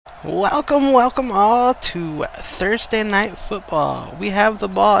Welcome, welcome all to Thursday Night Football. We have the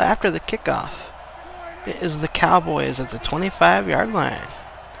ball after the kickoff. It is the Cowboys at the 25-yard line.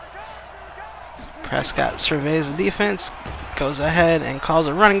 Prescott surveys the defense, goes ahead and calls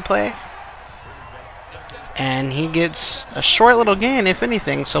a running play. And he gets a short little gain, if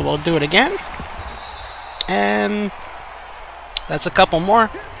anything, so we'll do it again. And that's a couple more.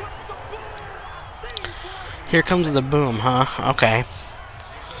 Here comes the boom, huh? Okay.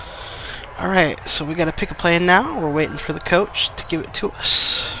 Alright, so we gotta pick a play now. We're waiting for the coach to give it to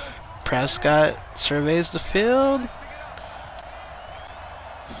us. Prescott surveys the field.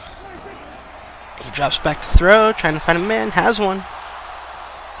 He drops back to throw, trying to find a man, has one.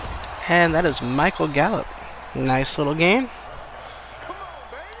 And that is Michael Gallup. Nice little gain.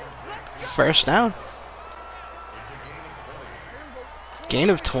 First down.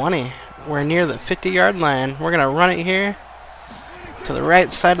 Gain of 20. We're near the 50-yard line. We're gonna run it here to the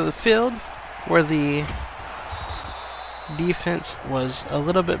right side of the field, where the defense was a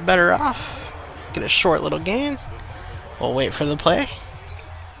little bit better off. Get a short little gain. We'll wait for the play.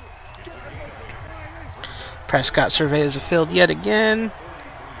 Prescott surveys the field yet again.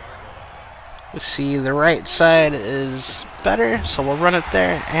 We see the right side is better, so we'll run it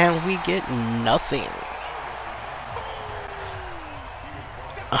there, and we get nothing.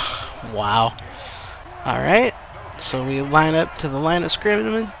 Wow. Alright. So we line up to the line of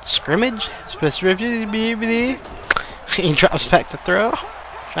scrimmage. He drops back to throw.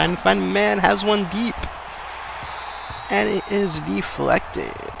 Trying to find a man, has one deep. And it is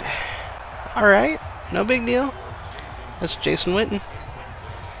deflected. Alright, no big deal. That's Jason Witten.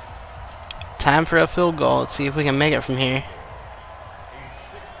 Time for a field goal. Let's see if we can make it from here.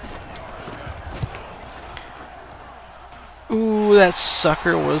 Ooh, that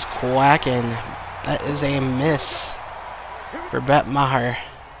sucker was quacking. That is a miss for Brett Maher.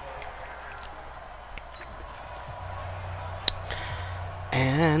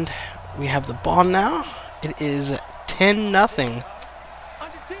 And we have the ball now. It is 10-0.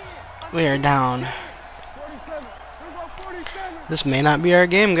 We are down. This may not be our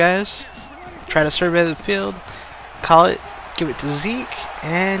game, guys. Try to survey the field, call it, give it to Zeke,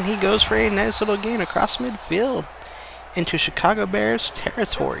 and he goes for a nice little gain across midfield into Chicago Bears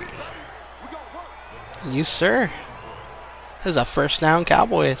territory. You sir. This is a first down,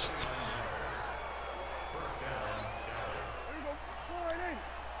 Cowboys.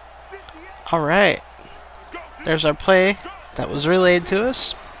 Alright. There's our play that was relayed to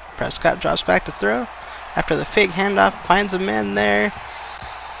us. Prescott drops back to throw. After the fake handoff, finds a man there.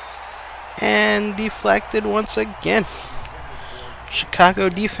 And deflected once again. Chicago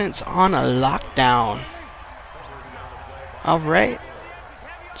defense on a lockdown. Alright.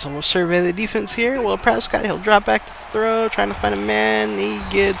 So we'll survey the defense here. Well, Prescott, he'll drop back to throw, trying to find a man. He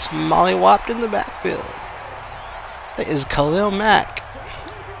gets mollywopped in the backfield. That is Khalil Mack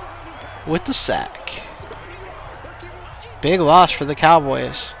with the sack. Big loss for the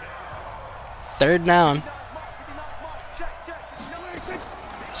Cowboys. Third down.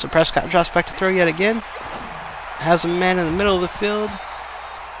 So Prescott drops back to throw yet again. Has a man in the middle of the field.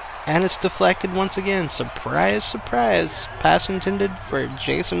 And it's deflected once again. Surprise, surprise. Pass intended for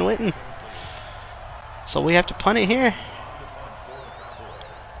Jason Witten. So we have to punt it here.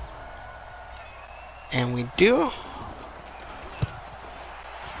 And we do.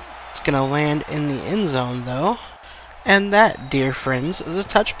 It's going to land in the end zone, though. And that, dear friends, is a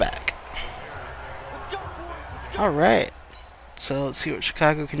touchback. Alright. So let's see what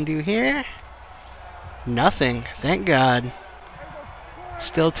Chicago can do here. Nothing. Thank God.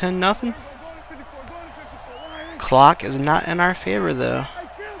 Still 10-0. Clock is not in our favor, though.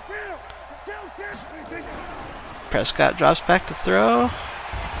 Prescott drops back to throw.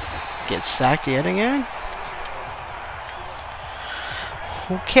 Gets sacked yet again.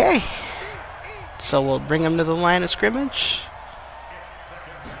 Okay. So we'll bring him to the line of scrimmage.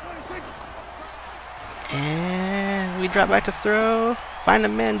 And we drop back to throw. Find a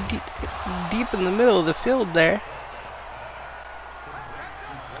man deep in the middle of the field there.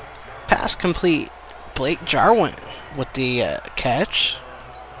 Pass complete. Blake Jarwin with the catch.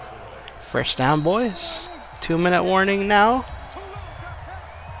 First down, boys. 2-minute warning now.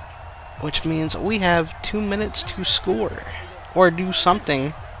 Which means we have 2 minutes to score. Or do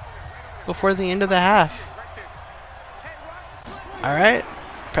something before the end of the half. Alright.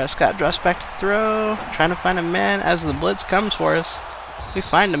 Prescott drops back to throw. Trying to find a man as the blitz comes for us. We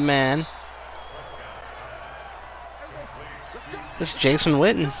find a man. This is Jason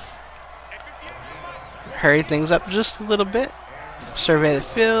Witten. Hurry things up just a little bit. Survey the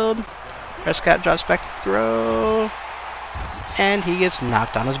field. Prescott drops back to throw. and he gets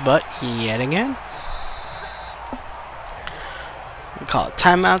knocked on his butt yet again. We call it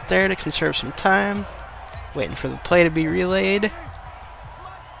timeout there to conserve some time. Waiting for the play to be relayed.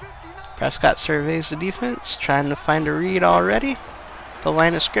 Prescott surveys the defense, trying to find a read already. The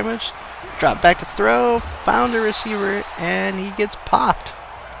line of scrimmage. Drop back to throw. Found a receiver, and he gets popped.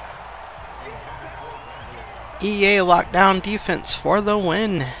 EA lockdown defense for the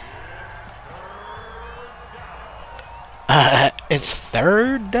win. It's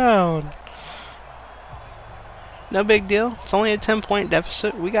third down. No big deal. It's only a 10-point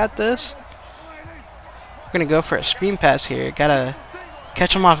deficit. We got this. We're going to go for a screen pass here. Gotta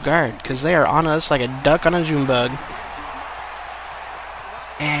catch them off guard because they are on us like a duck on a June bug.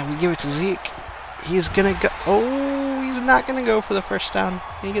 And we give it to Zeke. He's going to go. Oh, he's not going to go for the first down.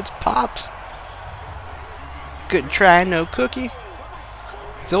 He gets popped. Good try, no cookie.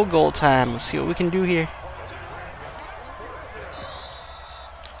 Field goal time. Let's see what we can do here.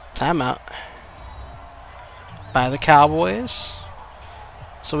 Timeout by the Cowboys.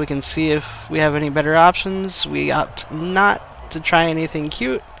 So we can see if we have any better options. We opt not to try anything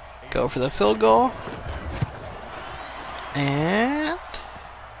cute. Go for the field goal. And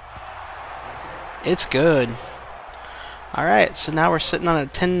it's good. Alright, so now we're sitting on a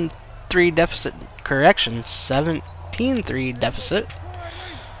 10-3 deficit. Correction, 17-3 deficit.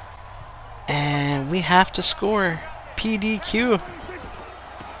 And we have to score. PDQ.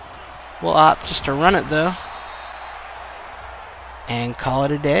 We'll opt just to run it though. And call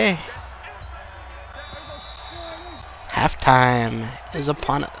it a day. Halftime is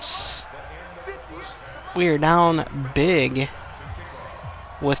upon us. We are down big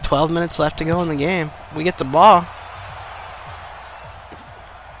with 12 minutes left to go in the game. We get the ball.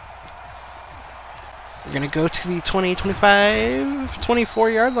 We're going to go to the 20, 25, 24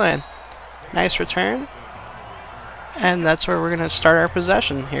 yard line. Nice return. And that's where we're going to start our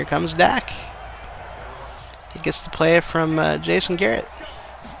possession. Here comes Dak. He gets the play from Jason Garrett.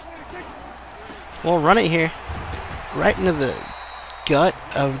 We'll run it here. Right into the gut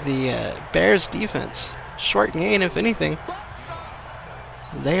of the Bears defense. Short gain, if anything.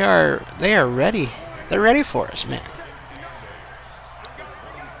 They are ready. They're ready for us, man.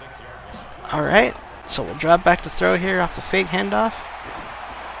 Alright, so we'll drop back to throw here off the fake handoff.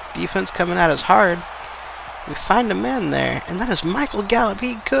 Defense coming at us hard. We find a man there, and that is Michael Gallup.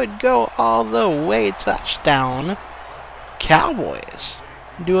 He could go all the way. Touchdown, Cowboys.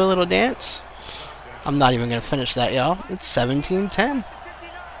 Do a little dance. I'm not even going to finish that, y'all. It's 17-10.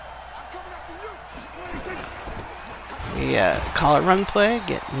 We call it run play.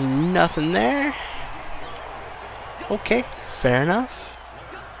 Get nothing there. Okay, fair enough.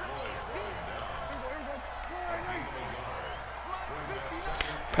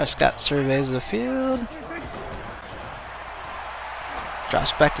 Prescott surveys the field.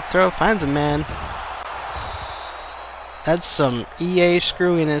 Drops back to throw, finds a man. That's some EA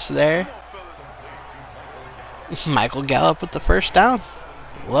screwiness there. Michael Gallup with the first down.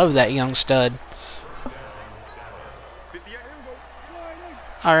 Love that young stud.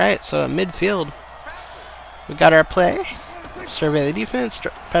 Alright, so at midfield, we got our play. Survey the defense.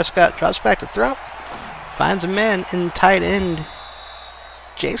 Prescott drops back to throw. Finds a man in tight end,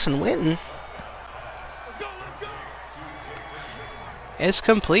 Jason Witten. It's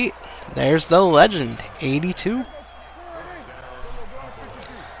complete. There's the legend, 82.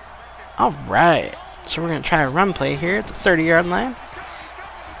 Alright, so we're going to try a run play here at the 30-yard line.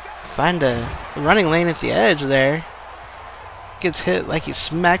 Find the running lane at the edge there. Gets hit like he's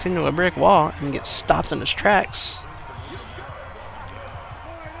smacked into a brick wall and gets stopped in his tracks.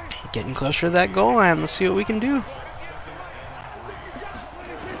 Getting closer to that goal line. Let's see what we can do.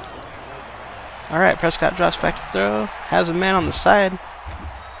 Alright, Prescott drops back to throw. Has a man on the side.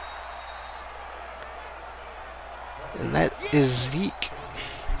 And that is Zeke.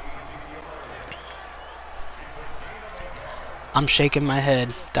 I'm shaking my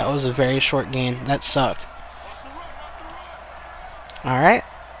head. That was a very short gain. That sucked. Alright.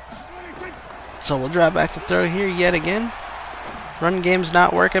 So we'll drop back to throw here yet again. Run game's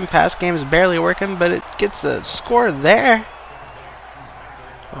not working. Pass game's barely working. But it gets a score there.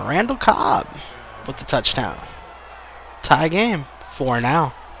 Randall Cobb with the touchdown. Tie game. 4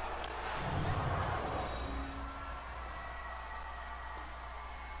 now.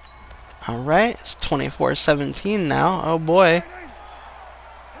 Alright, it's 24-17 now. Oh boy.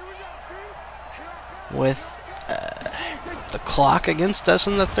 With the clock against us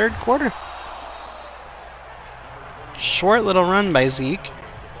in the third quarter. Short little run by Zeke.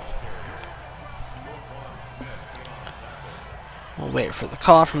 We'll wait for the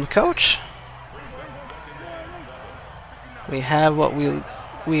call from the coach. We have what we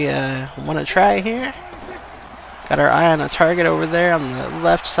want to try here. Got our eye on a target over there on the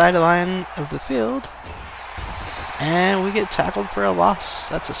left sideline of the field. And we get tackled for a loss.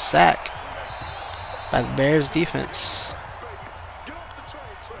 That's a sack by the Bears defense.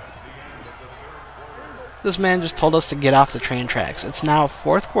 This man just told us to get off the train tracks. It's now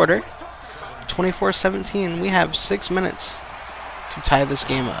fourth quarter, 24-17. We have 6 minutes to tie this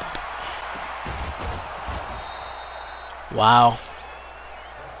game up. Wow.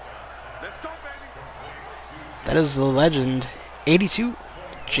 That is the legend, 82,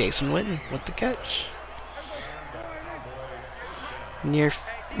 Jason Witten with the catch. Near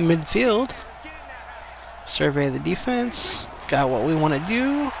midfield, survey the defense, got what we want to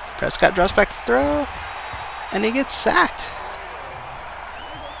do. Prescott drops back to throw, and he gets sacked.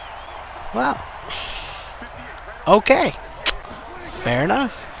 Wow. Okay. Fair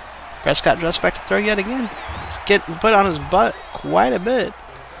enough. Prescott drops back to throw yet again. He's getting put on his butt quite a bit.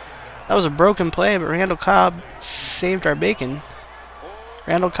 That was a broken play, but Randall Cobb saved our bacon.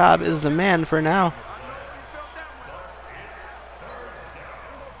 Randall Cobb is the man for now.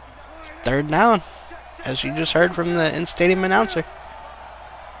 It's third down, as you just heard from the in-stadium announcer.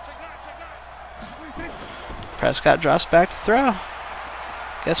 Prescott drops back to throw.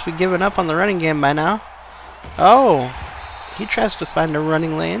 Guess we've given up on the running game by now. Oh, he tries to find a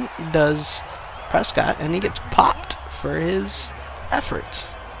running lane, does Prescott, and he gets popped for his efforts.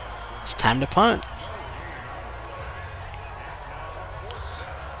 It's time to punt.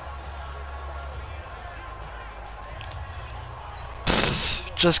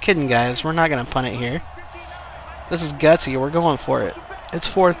 Just kidding, guys. We're not going to punt it here. This is gutsy. We're going for it. It's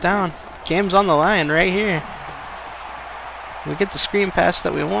fourth down. Game's on the line right here. We get the screen pass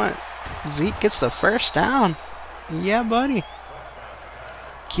that we want. Zeke gets the first down. Yeah, buddy.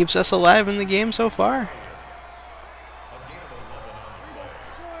 Keeps us alive in the game so far.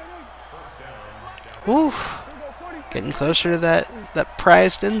 Woo. Getting closer to that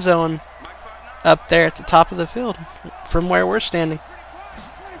prized end zone up there at the top of the field from where we're standing.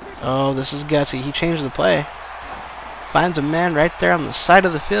 Oh, this is gutsy. He changed the play. Finds a man right there on the side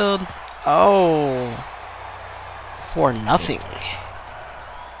of the field. Oh. 4-0.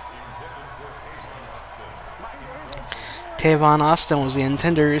 Tavon Austin was the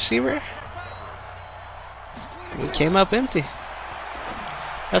intended receiver. We came up empty.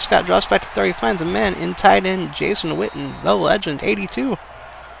 Prescott drops back to throw. He finds a man in tight end, Jason Witten, the legend, 82.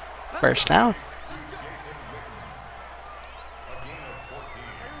 First down.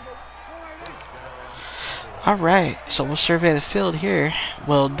 Alright, so we'll survey the field here.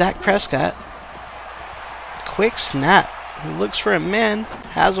 Well, Dak Prescott, quick snap. He looks for a man,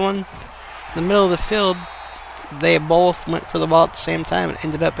 has one in the middle of the field. They both went for the ball at the same time and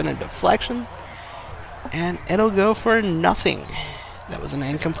ended up in a deflection. And it'll go for nothing. That was an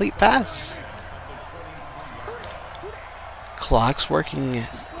incomplete pass. Clock's working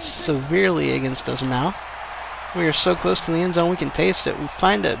severely against us now. We are so close to the end zone we can taste it. We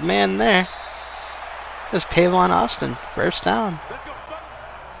find a man there. It's Tavon Austin, first down.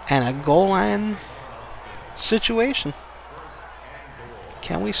 And a goal line situation.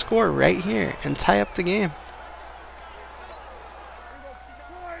 Can we score right here and tie up the game?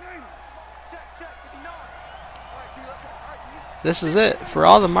 This is it for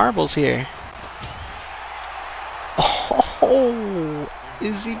all the marbles here. Oh,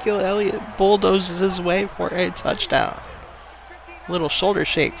 Ezekiel Elliott bulldozes his way for a touchdown. Little shoulder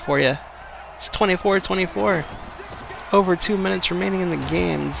shake for you. It's 24-24. Over 2 minutes remaining in the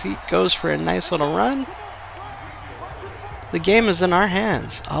game. Zeke goes for a nice little run. The game is in our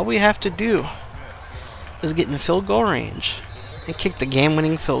hands. All we have to do is get in field goal range and kick the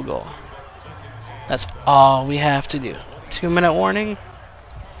game-winning field goal. That's all we have to do. 2-minute warning.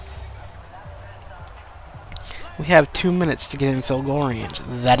 We have 2 minutes to get in field goal range.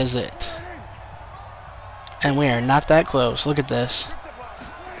 That is it. And we are not that close. Look at this.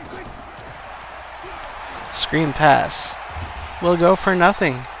 Screen pass. We'll go for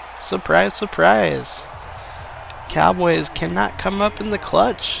nothing. Surprise, surprise. Cowboys cannot come up in the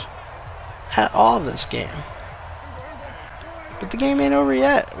clutch at all this game. But the game ain't over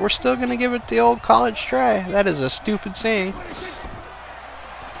yet. We're still going to give it the old college try. That is a stupid saying.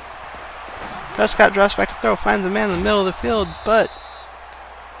 Prescott drops back to throw, finds a man in the middle of the field, but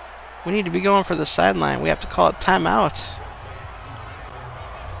we need to be going for the sideline. We have to call it timeout.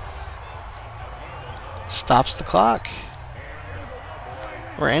 Stops the clock.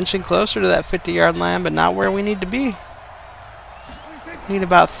 We're inching closer to that 50-yard line, but not where we need to be. We need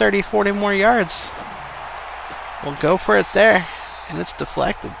about 30, 40 more yards. We'll go for it there, and it's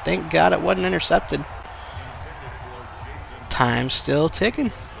deflected. Thank God it wasn't intercepted. Time's still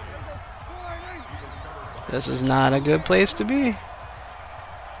ticking. This is not a good place to be.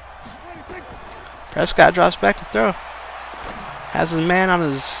 Prescott drops back to throw. Has his man on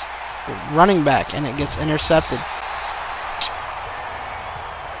his running back, and it gets intercepted.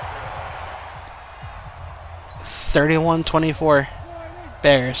 (31-24)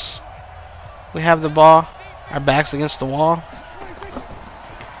 Bears. We have the ball. Our back's against the wall.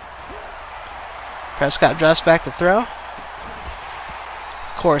 Prescott drops back to throw.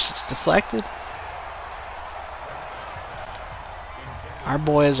 Of course, it's deflected. Our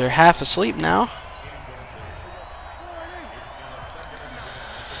boys are half asleep now.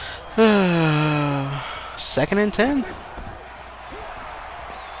 Second and 10.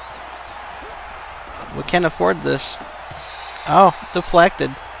 We can't afford this. Oh,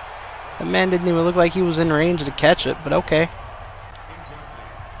 deflected. The man didn't even look like he was in range to catch it, but okay.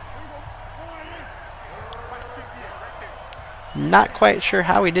 Not quite sure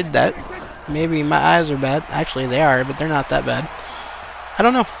how he did that. Maybe my eyes are bad. Actually, they are, but they're not that bad. I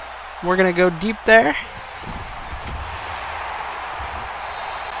don't know. We're going to go deep there.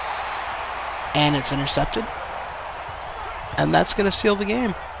 And it's intercepted. And that's going to seal the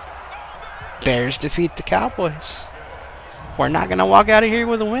game. Bears defeat the Cowboys. We're not going to walk out of here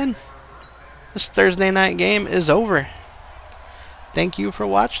with a win. This Thursday night game is over. Thank you for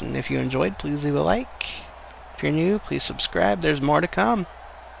watching. If you enjoyed, please leave a like. If you're new, please subscribe. There's more to come.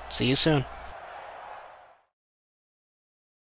 See you soon.